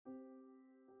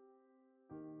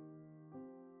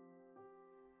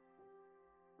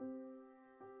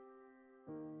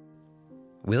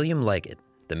William Leggett,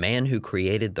 the man who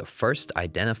created the first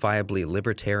identifiably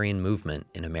libertarian movement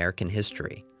in American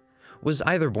history, was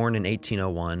either born in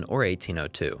 1801 or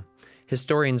 1802.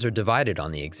 Historians are divided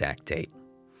on the exact date.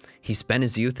 He spent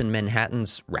his youth in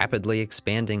Manhattan's rapidly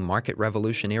expanding Market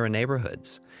Revolution-era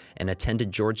neighborhoods and attended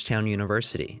Georgetown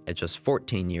University at just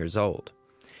 14 years old.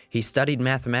 He studied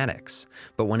mathematics,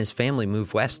 but when his family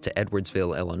moved west to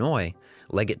Edwardsville, Illinois,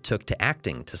 Leggett took to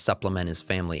acting to supplement his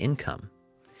family income.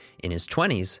 In his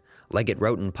 20s, Leggett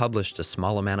wrote and published a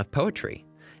small amount of poetry,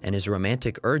 and his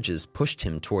romantic urges pushed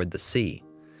him toward the sea.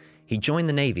 He joined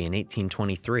the Navy in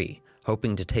 1823,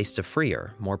 hoping to taste a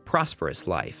freer, more prosperous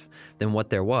life than what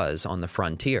there was on the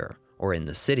frontier or in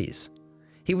the cities.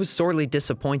 He was sorely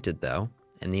disappointed, though,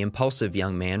 and the impulsive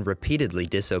young man repeatedly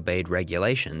disobeyed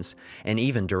regulations and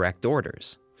even direct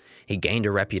orders. He gained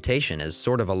a reputation as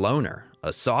sort of a loner,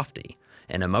 a softy,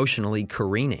 an emotionally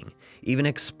careening, even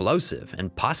explosive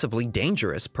and possibly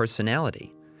dangerous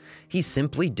personality. He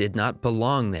simply did not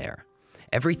belong there.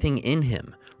 Everything in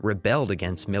him rebelled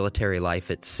against military life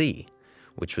at sea,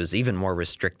 which was even more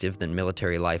restrictive than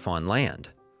military life on land.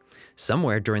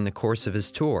 Somewhere during the course of his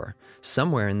tour,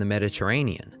 somewhere in the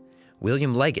Mediterranean,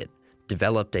 William Leggett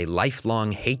developed a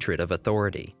lifelong hatred of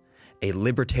authority, a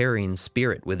libertarian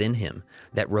spirit within him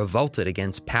that revolted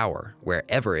against power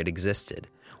wherever it existed,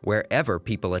 wherever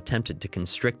people attempted to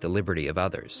constrict the liberty of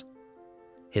others.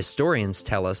 Historians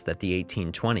tell us that the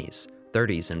 1820s,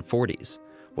 30s, and 40s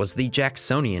was the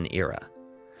Jacksonian era.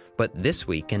 But this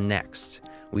week and next,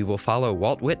 we will follow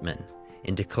Walt Whitman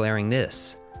in declaring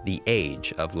this the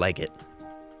age of Leggett.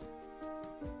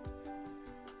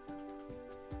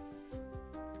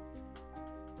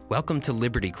 Welcome to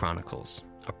Liberty Chronicles,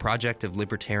 a project of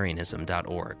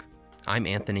libertarianism.org. I'm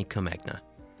Anthony Comegna.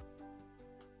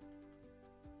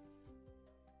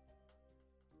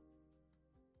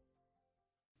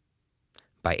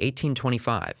 By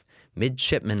 1825,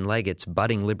 Midshipman Leggett's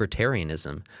budding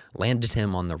libertarianism landed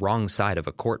him on the wrong side of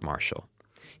a court-martial.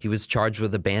 He was charged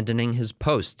with abandoning his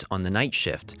post on the night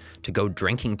shift to go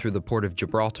drinking through the port of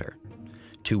Gibraltar.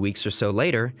 2 weeks or so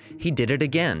later, he did it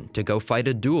again to go fight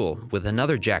a duel with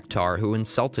another Jack Tar who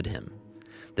insulted him.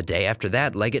 The day after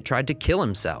that, Leggett tried to kill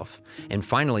himself and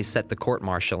finally set the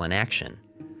court-martial in action.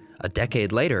 A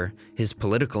decade later, his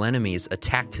political enemies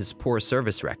attacked his poor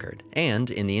service record, and,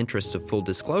 in the interest of full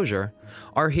disclosure,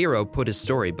 our hero put his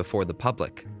story before the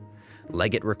public.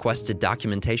 Leggett requested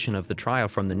documentation of the trial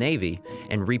from the Navy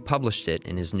and republished it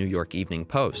in his New York Evening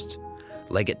Post.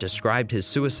 Leggett described his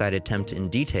suicide attempt in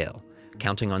detail,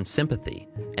 counting on sympathy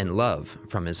and love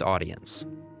from his audience.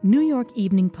 New York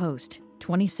Evening Post,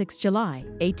 26 July,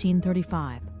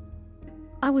 1835.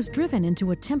 I was driven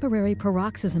into a temporary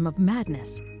paroxysm of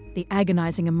madness, the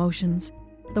agonizing emotions,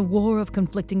 the war of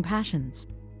conflicting passions.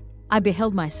 I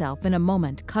beheld myself in a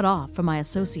moment cut off from my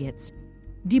associates,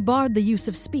 debarred the use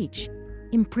of speech,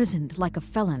 imprisoned like a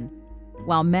felon,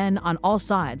 while men on all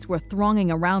sides were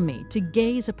thronging around me to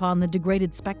gaze upon the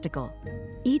degraded spectacle.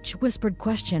 Each whispered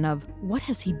question of, "What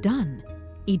has he done?"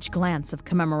 Each glance of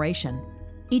commemoration,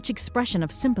 each expression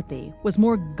of sympathy was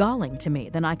more galling to me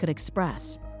than I could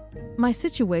express. My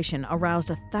situation aroused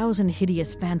 1,000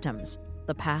 hideous phantoms,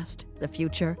 the past, the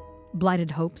future,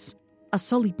 blighted hopes, a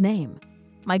sullied name,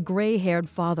 my gray-haired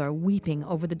father weeping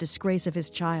over the disgrace of his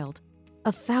child.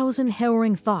 1,000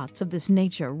 harrowing thoughts of this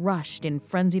nature rushed in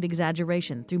frenzied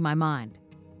exaggeration through my mind.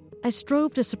 I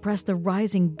strove to suppress the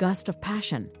rising gust of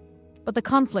passion, but the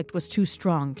conflict was too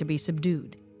strong to be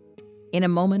subdued. In a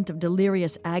moment of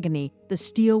delirious agony, the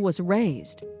steel was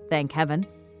raised, thank heaven.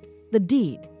 The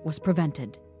deed was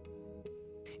prevented.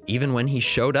 Even when he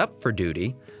showed up for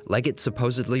duty, Leggett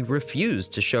supposedly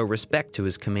refused to show respect to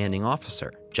his commanding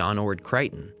officer, John Ord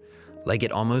Crichton.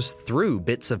 Leggett almost threw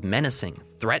bits of menacing,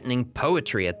 threatening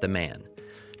poetry at the man.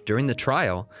 During the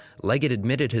trial, Leggett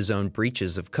admitted his own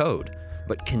breaches of code,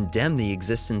 but condemned the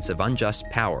existence of unjust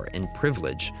power and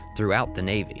privilege throughout the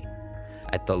Navy.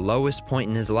 At the lowest point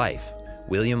in his life,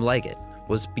 William Leggett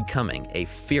was becoming a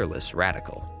fearless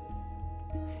radical.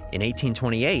 In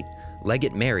 1828,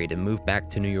 Leggett married and moved back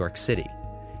to New York City.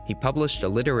 He published a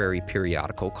literary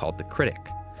periodical called The Critic,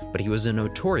 but he was a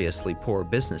notoriously poor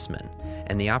businessman,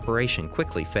 and the operation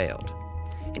quickly failed.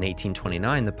 In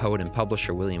 1829, the poet and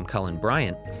publisher William Cullen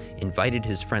Bryant invited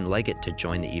his friend Leggett to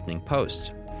join the Evening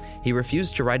Post. He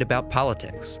refused to write about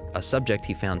politics, a subject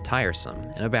he found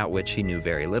tiresome and about which he knew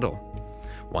very little.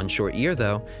 One short year,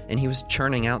 though, and he was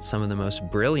churning out some of the most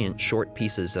brilliant short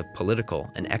pieces of political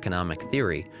and economic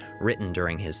theory written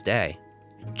during his day.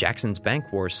 Jackson's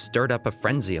Bank War stirred up a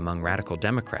frenzy among radical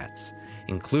Democrats,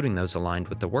 including those aligned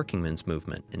with the workingmen's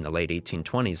movement in the late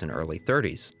 1820s and early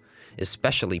 30s.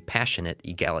 especially passionate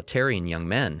egalitarian young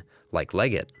men like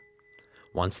Leggett.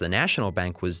 Once the national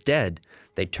bank was dead,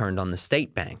 they turned on the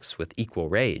state banks with equal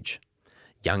rage.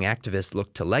 Young activists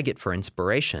looked to Leggett for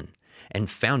inspiration and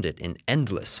found it in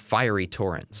endless, fiery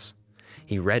torrents.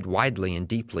 He read widely and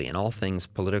deeply in all things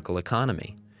political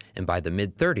economy, and by the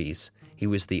mid-30s, he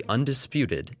was the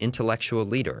undisputed intellectual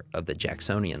leader of the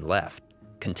Jacksonian left.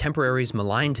 Contemporaries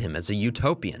maligned him as a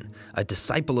utopian, a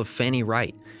disciple of Fanny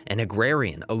Wright, an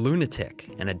agrarian, a lunatic,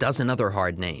 and a dozen other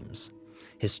hard names.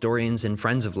 Historians and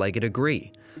friends of Leggett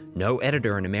agree. No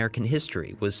editor in American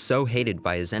history was so hated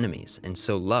by his enemies and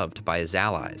so loved by his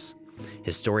allies.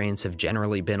 Historians have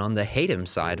generally been on the hate him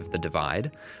side of the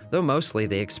divide, though mostly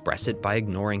they express it by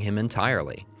ignoring him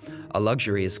entirely, a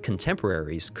luxury his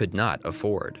contemporaries could not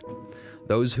afford.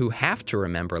 Those who have to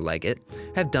remember Leggett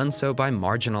have done so by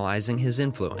marginalizing his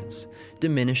influence,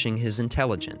 diminishing his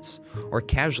intelligence, or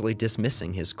casually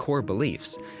dismissing his core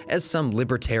beliefs as some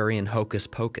libertarian hocus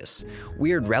pocus,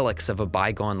 weird relics of a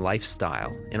bygone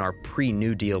lifestyle in our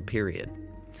pre-New Deal period.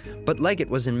 But Leggett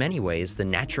was in many ways the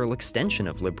natural extension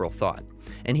of liberal thought,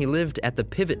 and he lived at the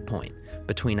pivot point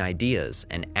between ideas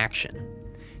and action.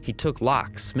 He took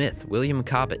Locke, Smith, William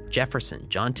Cobbett, Jefferson,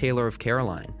 John Taylor of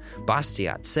Caroline,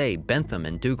 Bastiat, Say, Bentham,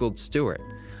 and Dugald Stewart.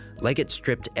 Leggett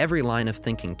stripped every line of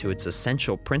thinking to its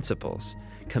essential principles,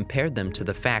 compared them to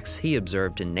the facts he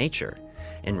observed in nature,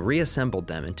 and reassembled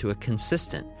them into a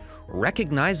consistent,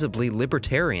 recognizably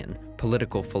libertarian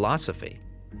political philosophy.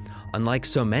 Unlike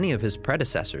so many of his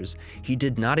predecessors, he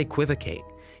did not equivocate.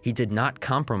 He did not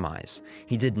compromise.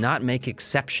 He did not make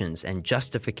exceptions and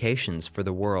justifications for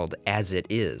the world as it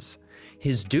is.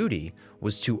 His duty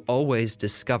was to always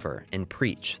discover and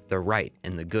preach the right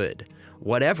and the good.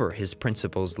 Whatever his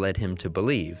principles led him to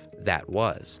believe, that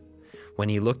was. When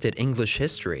he looked at English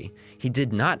history, he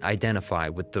did not identify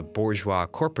with the bourgeois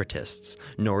corporatists,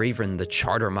 nor even the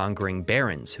charter-mongering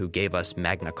barons who gave us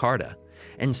Magna Carta,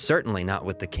 and certainly not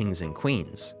with the kings and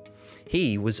queens.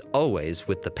 He was always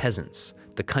with the peasants,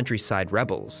 the countryside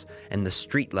rebels, and the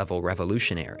street-level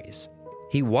revolutionaries.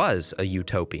 He was a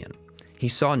utopian. He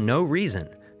saw no reason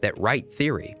that right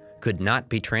theory could not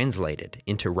be translated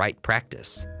into right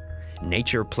practice.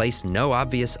 Nature placed no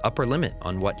obvious upper limit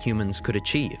on what humans could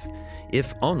achieve,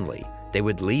 if only they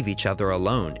would leave each other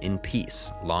alone in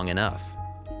peace long enough.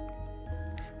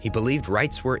 He believed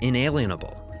rights were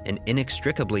inalienable and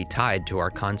inextricably tied to our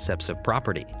concepts of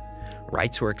property.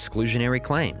 Rights were exclusionary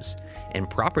claims, and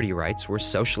property rights were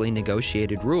socially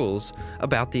negotiated rules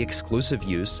about the exclusive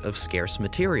use of scarce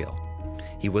material.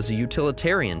 He was a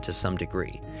utilitarian to some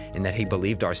degree, in that he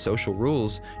believed our social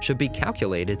rules should be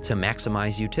calculated to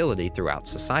maximize utility throughout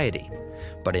society.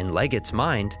 But in Leggett's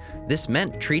mind, this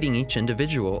meant treating each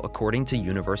individual according to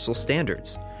universal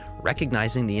standards,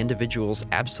 recognizing the individual's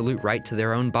absolute right to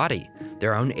their own body,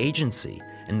 their own agency,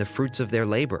 and the fruits of their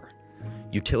labor.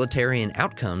 Utilitarian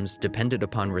outcomes depended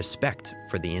upon respect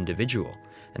for the individual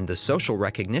and the social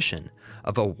recognition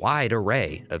of a wide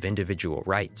array of individual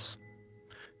rights.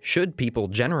 Should people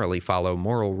generally follow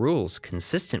moral rules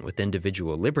consistent with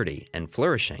individual liberty and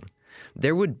flourishing,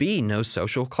 there would be no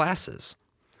social classes.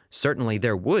 Certainly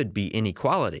there would be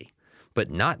inequality,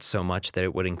 but not so much that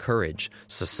it would encourage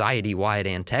society-wide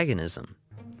antagonism.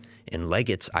 In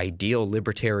Leggett's ideal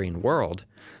libertarian world,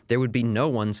 there would be no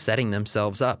one setting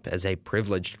themselves up as a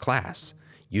privileged class,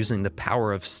 using the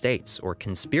power of states or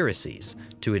conspiracies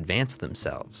to advance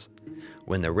themselves.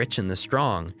 When the rich and the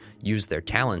strong use their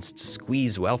talents to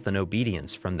squeeze wealth and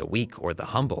obedience from the weak or the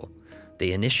humble,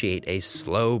 they initiate a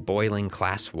slow-boiling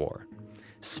class war.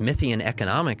 Smithian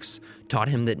economics taught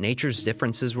him that nature's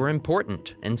differences were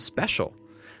important and special.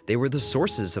 They were the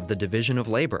sources of the division of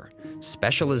labor,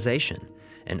 specialization,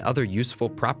 and other useful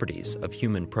properties of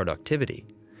human productivity.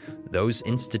 Those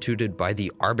instituted by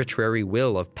the arbitrary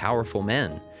will of powerful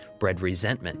men bred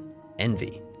resentment,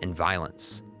 envy, and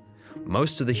violence.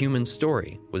 Most of the human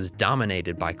story was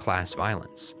dominated by class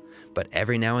violence, but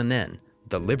every now and then,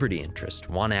 the liberty interest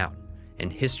won out,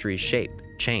 and history's shape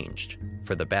changed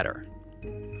for the better.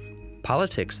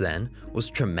 Politics, then, was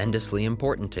tremendously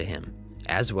important to him,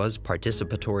 as was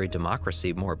participatory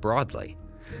democracy more broadly.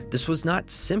 This was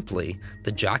not simply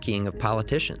the jockeying of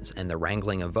politicians and the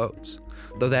wrangling of votes,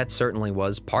 though that certainly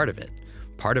was part of it,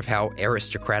 part of how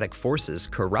aristocratic forces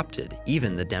corrupted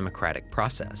even the democratic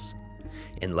process.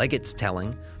 In Leggett's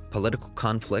telling, political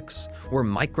conflicts were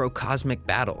microcosmic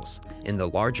battles in the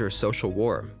larger social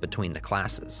war between the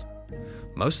classes.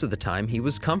 Most of the time, he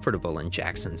was comfortable in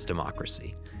Jackson's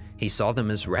democracy. He saw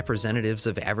them as representatives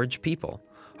of average people,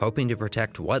 hoping to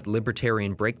protect what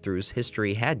libertarian breakthroughs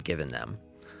history had given them.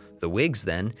 The Whigs,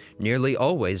 then, nearly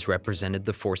always represented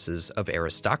the forces of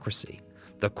aristocracy,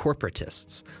 the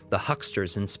corporatists, the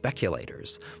hucksters and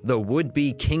speculators, the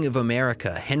would-be King of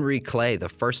America, Henry Clay, the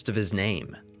first of his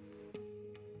name.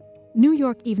 New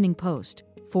York Evening Post,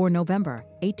 4 November,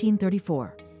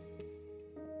 1834.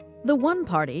 The one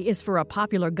party is for a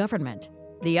popular government,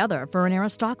 the other for an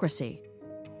aristocracy.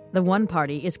 The one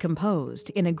party is composed,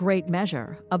 in a great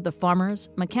measure, of the farmers,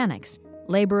 mechanics,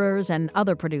 laborers, and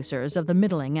other producers of the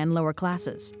middling and lower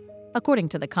classes, according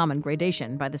to the common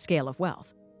gradation by the scale of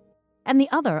wealth, and the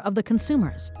other of the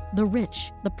consumers, the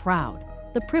rich, the proud,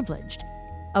 the privileged,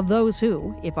 of those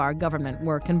who, if our government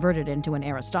were converted into an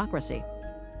aristocracy,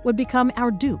 would become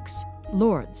our dukes,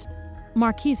 lords,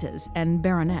 marquises, and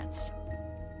baronets.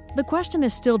 The question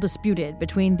is still disputed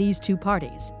between these two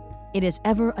parties. It is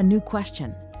ever a new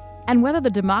question, and whether the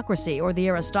democracy or the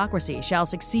aristocracy shall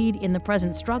succeed in the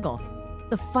present struggle,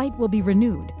 the fight will be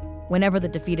renewed whenever the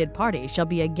defeated party shall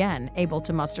be again able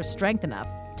to muster strength enough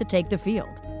to take the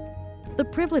field. The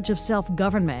privilege of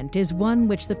self-government is one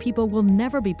which the people will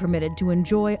never be permitted to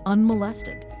enjoy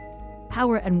unmolested.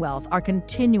 Power and wealth are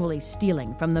continually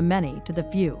stealing from the many to the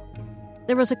few.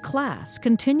 There is a class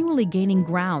continually gaining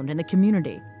ground in the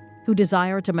community who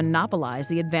desire to monopolize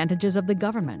the advantages of the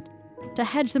government, to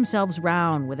hedge themselves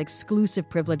round with exclusive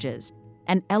privileges,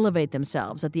 and elevate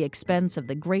themselves at the expense of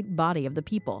the great body of the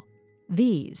people.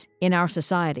 These, in our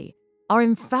society, are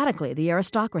emphatically the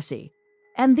aristocracy,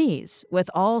 and these, with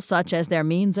all such as their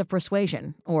means of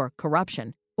persuasion, or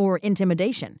corruption, or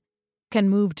intimidation, can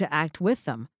move to act with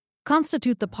them,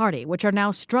 constitute the party which are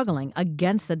now struggling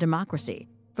against the democracy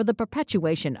for the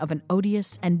perpetuation of an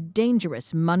odious and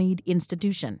dangerous moneyed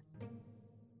institution.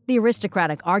 The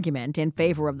aristocratic argument in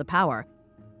favor of the power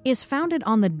is founded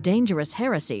on the dangerous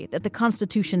heresy that the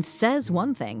Constitution says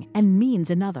one thing and means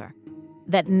another,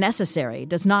 that necessary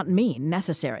does not mean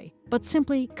necessary, but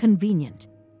simply convenient.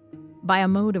 By a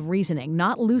mode of reasoning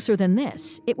not looser than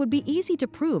this, it would be easy to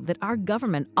prove that our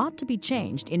government ought to be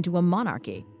changed into a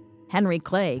monarchy, Henry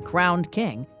Clay crowned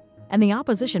king, and the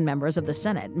opposition members of the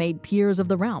Senate made peers of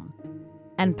the realm,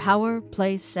 and power,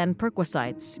 place, and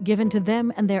perquisites given to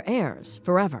them and their heirs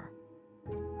forever.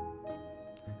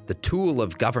 The tool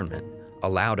of government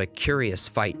allowed a curious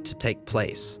fight to take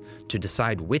place to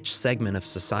decide which segment of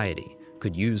society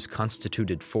could use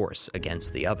constituted force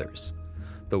against the others.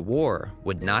 The war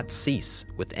would not cease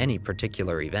with any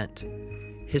particular event.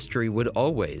 History would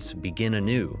always begin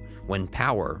anew when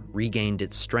power regained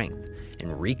its strength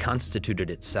and reconstituted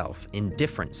itself in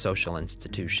different social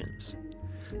institutions.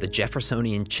 The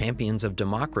Jeffersonian champions of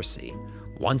democracy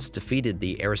once defeated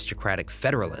the aristocratic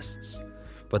Federalists,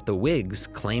 but the Whigs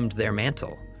claimed their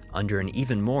mantle under an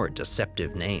even more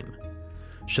deceptive name.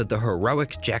 Should the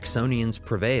heroic Jacksonians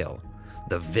prevail,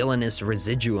 the villainous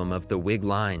residuum of the Whig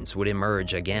lines would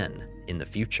emerge again in the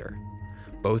future.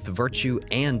 Both virtue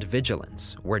and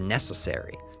vigilance were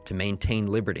necessary to maintain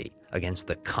liberty against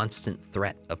the constant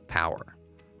threat of power.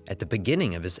 At the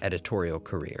beginning of his editorial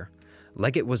career,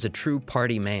 Leggett was a true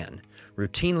party man,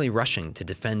 routinely rushing to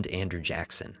defend Andrew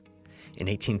Jackson. In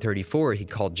 1834, he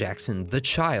called Jackson the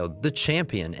child, the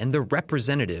champion, and the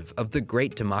representative of the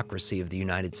great democracy of the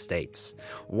United States,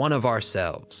 one of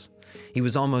ourselves. He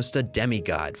was almost a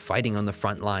demigod fighting on the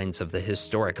front lines of the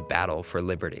historic battle for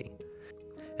liberty.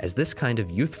 As this kind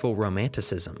of youthful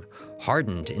romanticism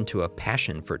hardened into a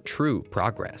passion for true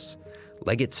progress,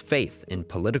 Leggett's faith in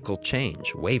political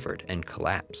change wavered and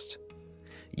collapsed.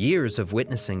 Years of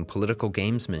witnessing political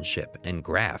gamesmanship and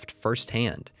graft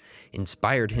firsthand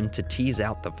inspired him to tease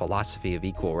out the philosophy of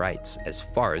equal rights as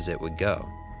far as it would go.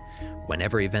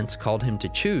 Whenever events called him to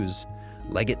choose,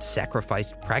 Leggett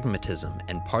sacrificed pragmatism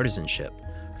and partisanship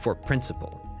for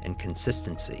principle and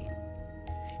consistency.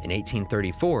 In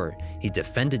 1834, he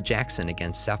defended Jackson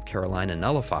against South Carolina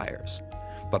nullifiers,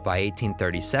 but by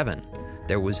 1837,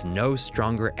 there was no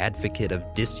stronger advocate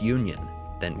of disunion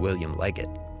than William Leggett.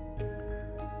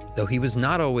 Though he was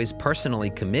not always personally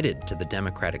committed to the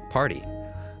Democratic Party,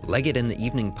 Leggett in the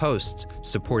Evening Post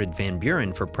supported Van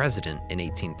Buren for president in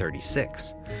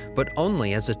 1836, but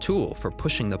only as a tool for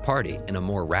pushing the party in a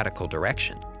more radical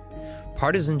direction.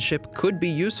 Partisanship could be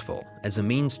useful as a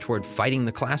means toward fighting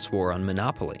the class war on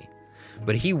monopoly,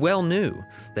 but he well knew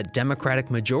that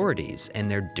Democratic majorities and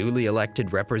their duly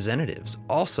elected representatives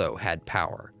also had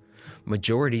power.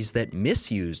 Majorities that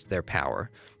misused their power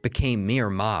became mere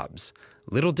mobs,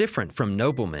 little different from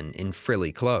noblemen in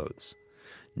frilly clothes.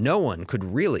 No one could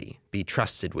really be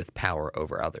trusted with power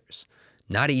over others,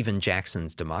 not even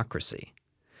Jackson's democracy.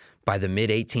 By the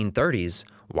mid-1830s,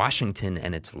 Washington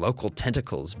and its local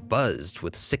tentacles buzzed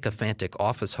with sycophantic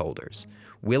office holders,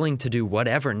 willing to do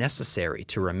whatever necessary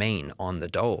to remain on the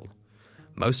dole.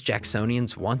 Most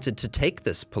Jacksonians wanted to take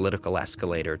this political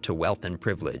escalator to wealth and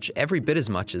privilege every bit as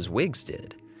much as Whigs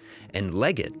did, and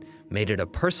Leggett made it a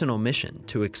personal mission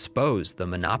to expose the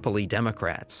monopoly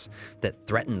Democrats that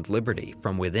threatened liberty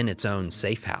from within its own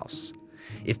safe house.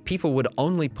 If people would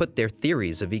only put their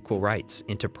theories of equal rights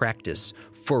into practice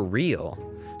for real,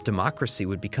 democracy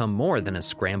would become more than a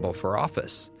scramble for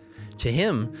office. To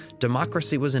him,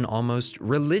 democracy was an almost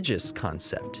religious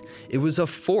concept. It was a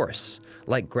force,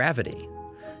 like gravity.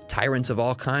 Tyrants of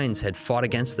all kinds had fought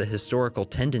against the historical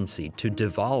tendency to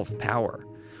devolve power,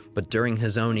 but during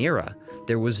his own era,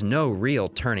 there was no real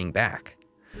turning back.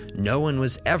 No one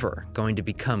was ever going to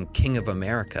become King of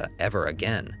America ever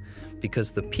again,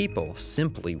 because the people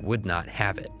simply would not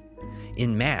have it.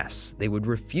 In mass, they would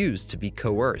refuse to be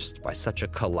coerced by such a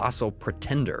colossal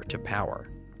pretender to power.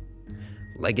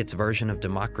 Leggett's version of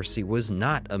democracy was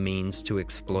not a means to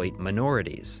exploit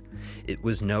minorities. It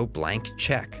was no blank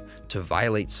check to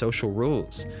violate social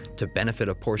rules to benefit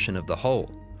a portion of the whole.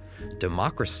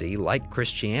 Democracy, like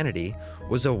Christianity,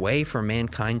 was a way for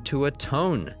mankind to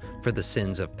atone for the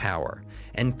sins of power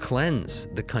and cleanse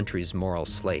the country's moral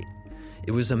slate.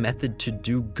 It was a method to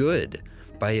do good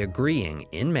by agreeing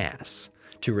in mass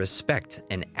to respect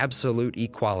an absolute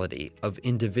equality of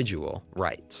individual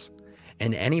rights.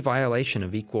 And any violation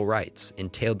of equal rights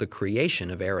entailed the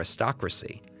creation of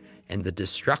aristocracy and the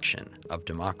destruction of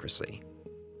democracy.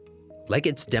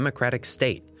 Leggett's democratic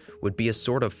state would be a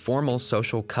sort of formal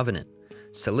social covenant,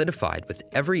 solidified with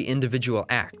every individual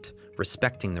act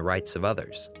respecting the rights of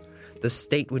others. The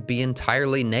state would be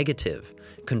entirely negative,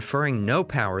 conferring no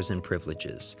powers and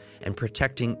privileges, and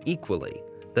protecting equally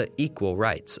the equal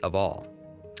rights of all.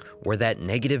 Were that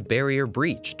negative barrier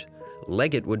breached,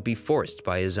 Leggett would be forced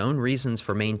by his own reasons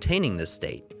for maintaining the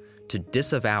state to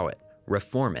disavow it,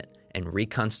 reform it, and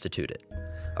reconstitute it,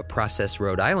 a process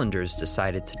Rhode Islanders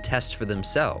decided to test for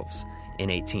themselves in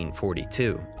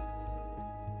 1842.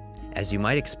 As you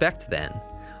might expect then,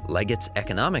 Leggett's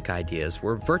economic ideas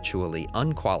were virtually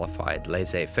unqualified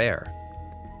laissez-faire.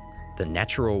 The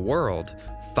natural world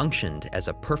functioned as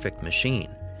a perfect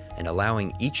machine, and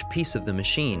allowing each piece of the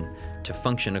machine to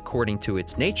function according to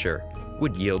its nature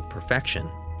would yield perfection.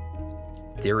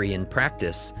 Theory and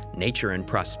practice, nature and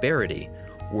prosperity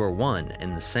were one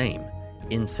and the same,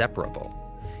 inseparable.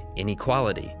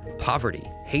 Inequality, poverty,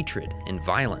 hatred, and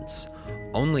violence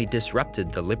only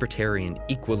disrupted the libertarian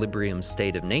equilibrium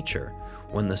state of nature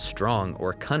when the strong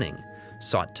or cunning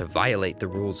sought to violate the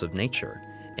rules of nature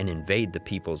and invade the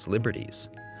people's liberties.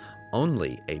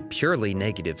 Only a purely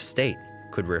negative state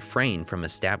could refrain from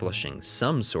establishing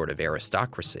some sort of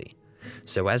aristocracy.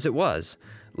 So as it was,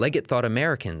 Leggett thought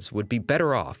Americans would be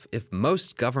better off if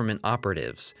most government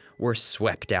operatives were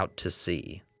swept out to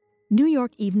sea. New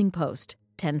York Evening Post,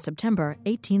 10 September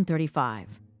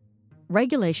 1835.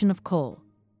 Regulation of coal.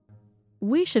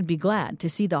 We should be glad to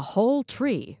see the whole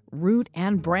tree, root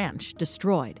and branch,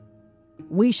 destroyed.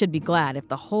 We should be glad if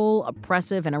the whole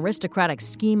oppressive and aristocratic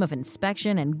scheme of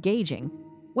inspection and gauging,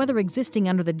 whether existing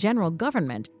under the general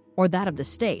government or that of the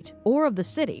state or of the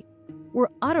city,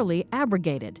 were utterly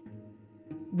abrogated.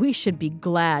 We should be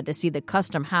glad to see the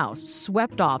custom house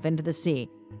swept off into the sea,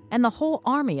 and the whole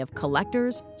army of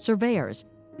collectors, surveyors,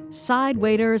 side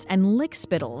waiters, and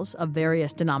lick-spittles of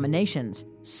various denominations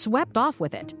swept off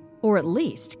with it, or at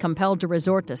least compelled to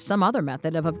resort to some other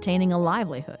method of obtaining a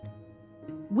livelihood.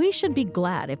 We should be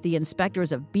glad if the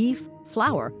inspectors of beef,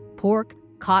 flour, pork,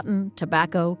 cotton,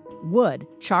 tobacco, wood,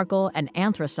 charcoal, and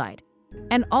anthracite,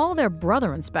 and all their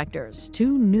brother inspectors,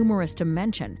 too numerous to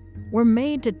mention, were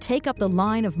made to take up the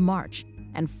line of march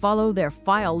and follow their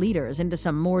file leaders into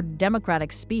some more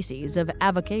democratic species of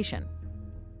avocation.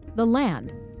 The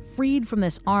land, freed from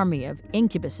this army of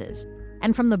incubuses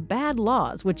and from the bad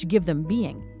laws which give them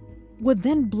being, would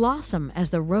then blossom as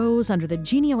the rose under the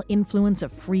genial influence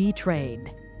of free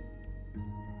trade.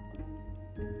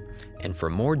 And for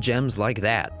more gems like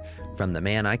that, from the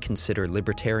man I consider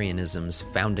libertarianism's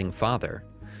founding father,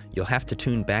 you'll have to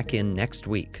tune back in next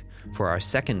week for our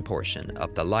second portion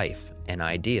of the life and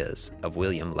ideas of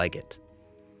William Leggett.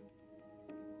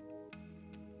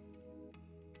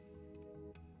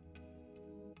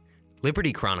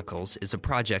 Liberty Chronicles is a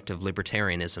project of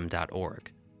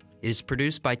libertarianism.org. It is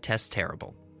produced by Tess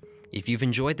Terrible. If you've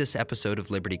enjoyed this episode of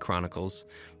Liberty Chronicles,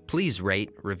 please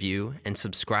rate, review, and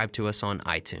subscribe to us on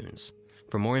iTunes.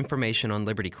 For more information on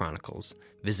Liberty Chronicles,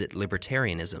 visit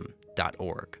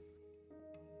libertarianism.org.